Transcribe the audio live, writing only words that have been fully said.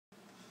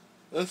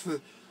This is,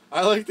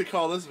 I like to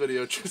call this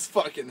video just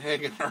fucking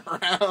hanging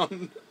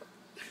around.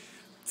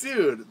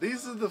 Dude,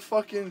 these are the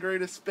fucking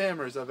greatest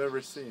spammers I've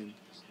ever seen.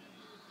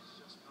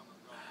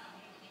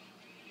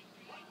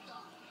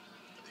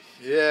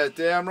 Yeah,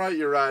 damn right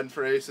you're riding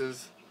for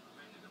aces.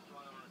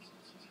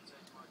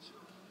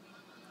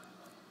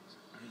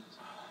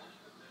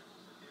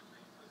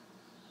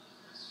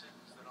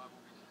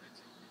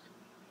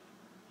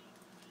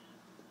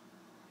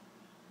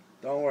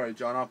 Don't worry,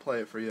 John, I'll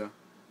play it for you.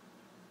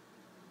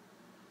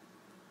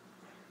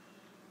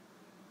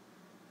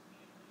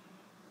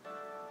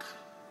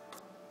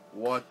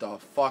 What the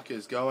fuck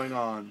is going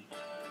on?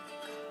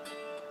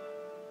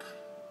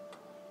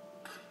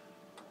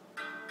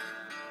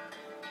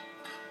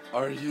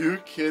 Are you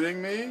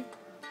kidding me?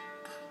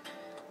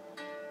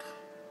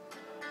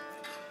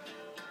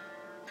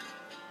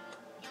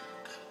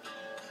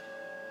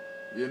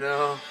 You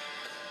know?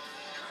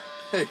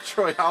 Hey,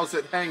 Troy, how's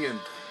it hanging?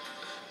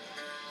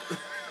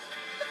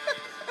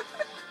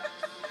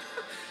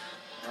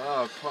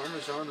 Oh,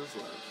 Parmesan is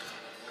left.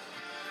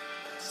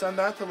 Send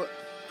that to...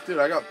 Dude,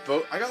 I got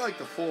like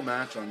the full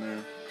match on there.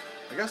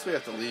 I guess we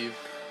have to leave.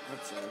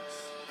 That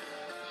sucks.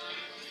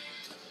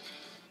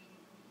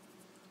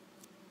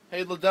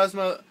 Hey,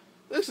 Ledesma,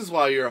 this is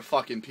why you're a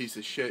fucking piece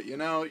of shit, you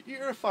know?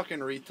 You're a fucking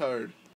retard.